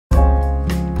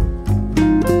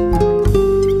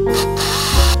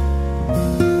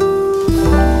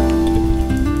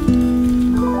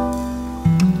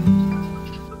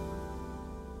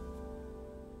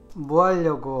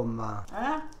담으려고 엄마?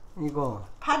 어? 이거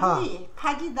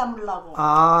파지 담으려고.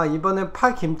 아, 이번엔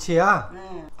파김치야?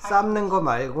 네, 삶는 거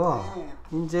말고. 네.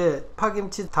 이제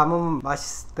파김치 담으면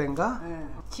맛있을 땐가? 네.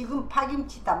 지금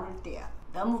파김치 담을 때야.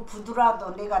 너무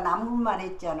부드러워도 내가 나물만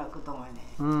했잖아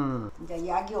그동안에. 이제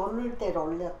약이 오를 대로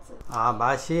올렸어. 아,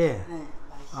 맛이? 네,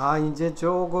 맛이. 아, 이제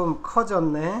조금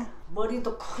커졌네.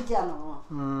 머리도 크잖아.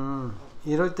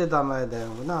 이럴 때 담아야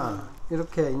되는구나.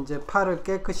 이렇게 이제 파를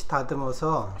깨끗이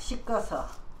다듬어서 씻어서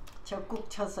적국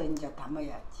쳐서 이제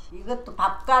담아야지. 이것도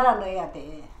밥 갈아 넣어야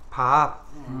돼. 밥?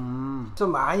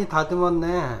 좀 많이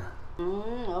다듬었네.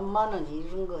 엄마는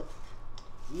이런 거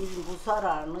일 무사를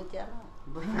안 하잖아.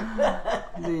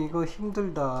 근데 이거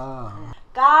힘들다.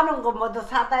 까는 거 모두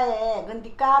사다 해.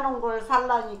 근데 까는 걸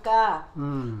살라니까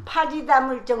파지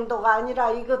담을 정도가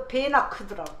아니라 이거 배나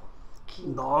크더라고.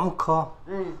 너무 커?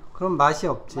 응. 그럼 맛이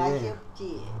없지. 맛이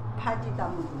없지. 파지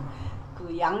담은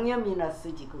그 양념이나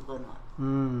쓰지 그거는.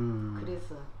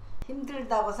 그래서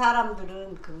힘들다고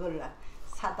사람들은 그걸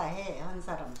사다 해. 한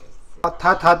사람도 있어. 아,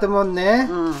 다 다듬었네.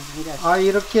 아,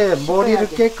 이렇게 머리를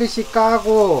깨끗이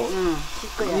까고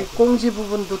이 꽁지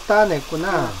부분도 따냈구나.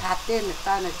 다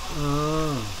따냈어.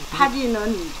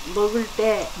 파지는 먹을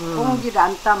때 꽁지를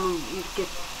안 따면 이렇게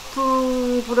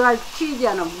퉁 불어갈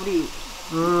튀잖아 물이.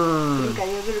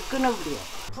 그러니까 여기를 끊어버려.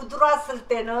 부드러웠을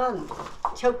때는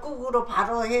젓국으로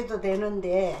바로 해도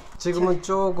되는데 지금은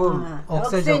조금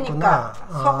억세졌구나.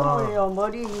 소금을요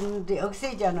머리 있는데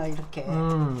억세잖아 이렇게.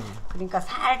 그러니까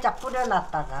살짝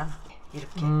뿌려놨다가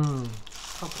이렇게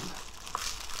소금을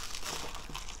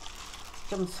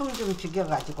좀 숨 좀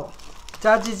죽여가지고.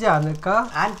 짜지지 않을까?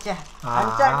 안 짜.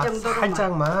 안 짤 정도로만.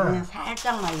 살짝만.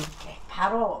 살짝만 이렇게.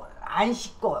 바로 안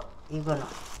씻고 이거는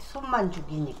숨만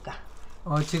죽이니까.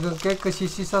 지금 깨끗이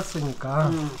씻었으니까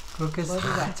그렇게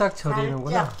살짝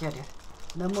절이는구나. 살짝 절여.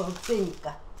 너무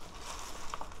억세니까.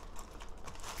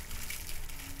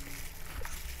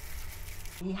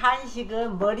 이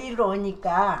한식은 머리로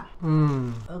오니까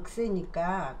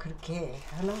억세니까 그렇게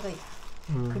하는 거야.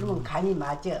 그러면 간이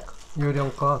맞아.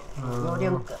 요령껏.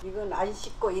 요령껏. 이건 안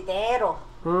씻고 이대로.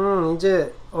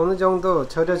 이제 어느 정도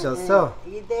절여졌어?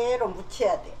 이대로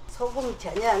묻혀야 돼. 소금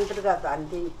전혀 안 들어가도 안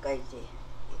되니까 이제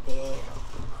이대로.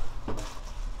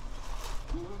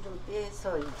 물 좀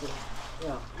빼서 이제.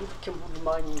 야, 이렇게 물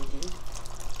많이 있지.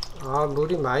 아,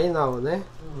 물이 많이 나오네.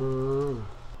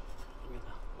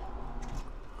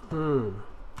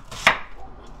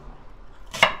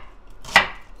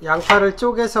 양파를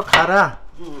쪼개서 갈아.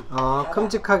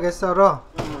 큼직하게 썰어.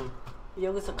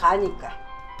 여기서 가니까.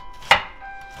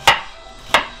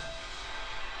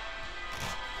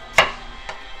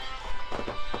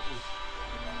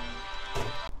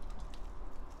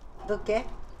 넣게.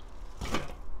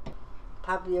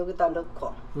 밥 여기다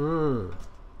넣고.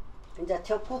 이제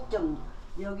젓국 좀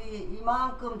여기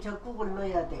이만큼 젓국을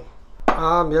넣어야 돼.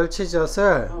 아,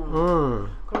 멸치젓을.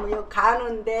 그럼 여기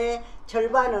가는데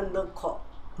절반은 넣고.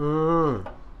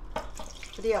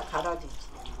 그래야 갈아지지.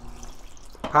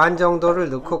 반 정도를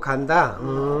넣고 간다.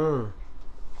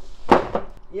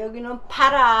 여기는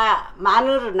파라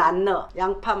마늘은 안 넣어.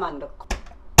 양파만 넣고.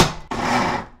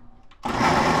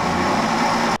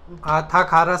 아, 다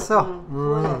갈았어?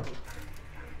 부어야지.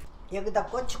 여기다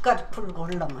고추가루 풀고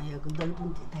올라면 여기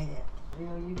넓은 데다 해야지.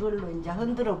 이걸로 이제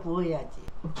흔들어 부어야지.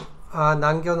 아,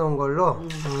 남겨놓은 걸로?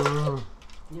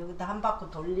 여기다 한 바퀴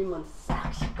돌리면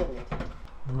싹 씻거든.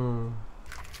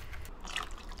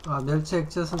 아,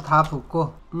 멸치액젓은 다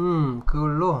붓고,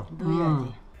 그걸로?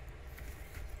 넣어야지.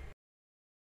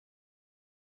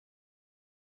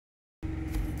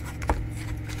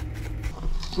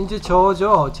 이제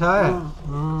저어줘, 잘.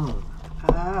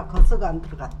 아, 거스가 안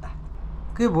들어갔다.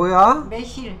 그게 뭐야?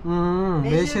 매실.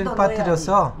 매실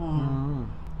빠뜨렸어?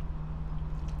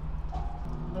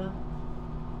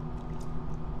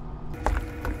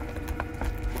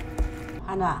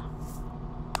 하나,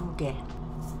 두 개,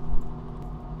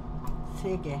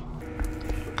 세 개.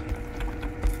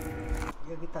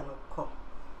 여기다 넣고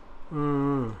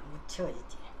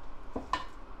묻혀야지.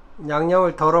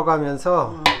 양념을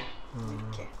덜어가면서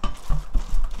이렇게.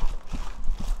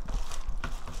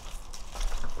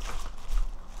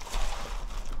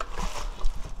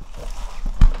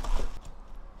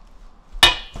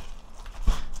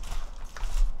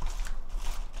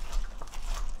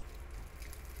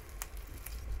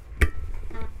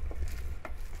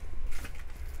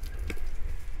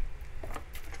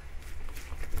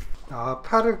 아,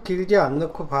 파를 길게 안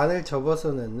넣고 반을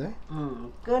접어서 넣네?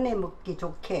 꺼내 먹기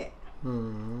좋게.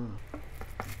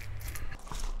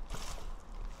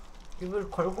 이걸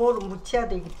골고루 묻혀야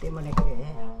되기 때문에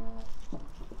그래.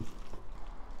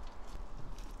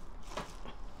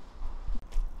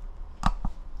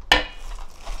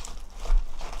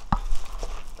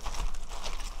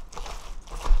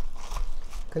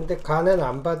 근데 간은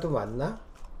안 봐도 맞나?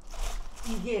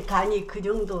 이게 간이 그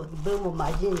정도 너무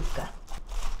맞으니까.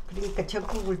 그러니까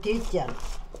적국을 댔지 않아.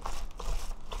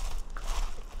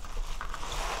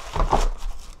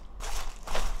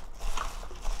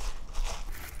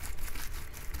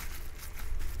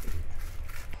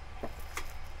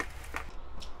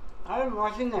 아유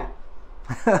맛있네.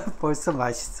 벌써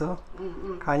맛있어?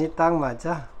 간이 딱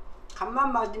맞아?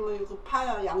 간만 맞으면 이거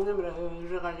파야 양념이라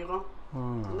그래가지고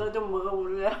너 좀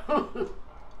먹어볼래?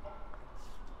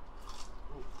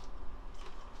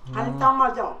 간이 딱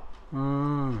맞아.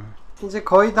 이제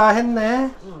거의 다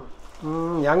했네.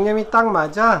 양념이 딱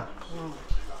맞아?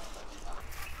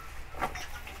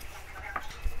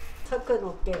 섞어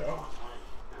놓을게.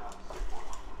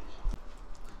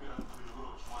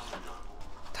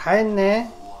 다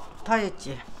했네. 다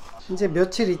했지. 이제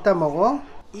며칠 있다 먹어?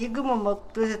 익으면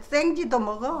먹도 생지도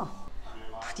먹어.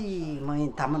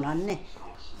 푸짐하게 담아놨네.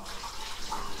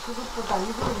 그것보다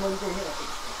이걸 먼저 해야 돼.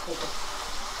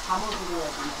 담아드려야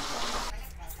돼.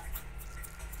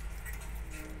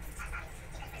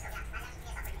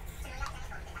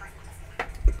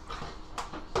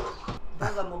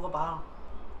 너가 먹어봐.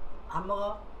 안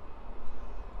먹어?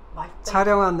 맛있다.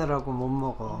 촬영하느라고 못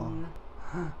먹어.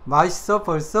 맛있어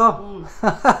벌써? 응.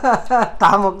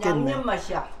 다 먹겠네. 양념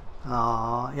맛이야.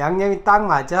 양념이 딱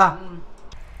맞아?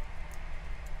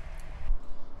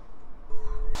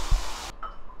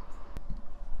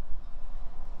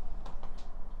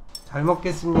 잘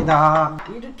먹겠습니다.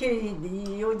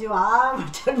 이렇게 요즘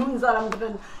젊은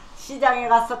사람들은 시장에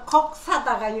가서 콕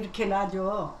사다가 이렇게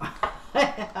놔줘.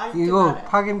 이거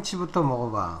파김치부터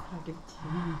먹어봐. 파김치.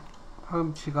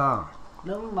 파김치가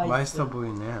너무 맛있어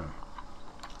보이네.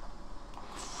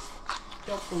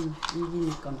 조금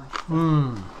익으니까 맛있어.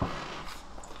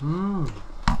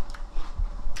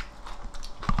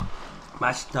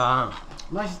 맛있다.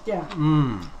 맛있지?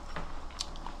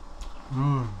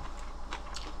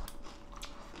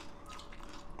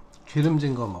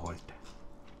 기름진 거 먹을 때.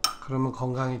 그러면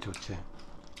건강이 좋지.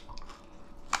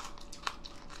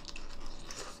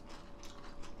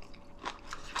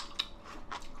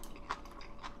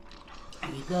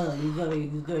 이거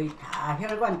다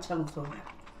혈관 청소야.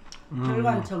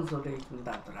 혈관 청소를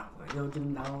해준다더라고요.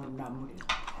 요즘 나온 나물이.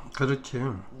 그렇지.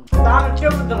 나를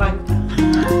태우더라니까.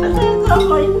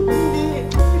 세상에 있는데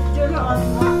전화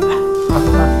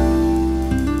왔나?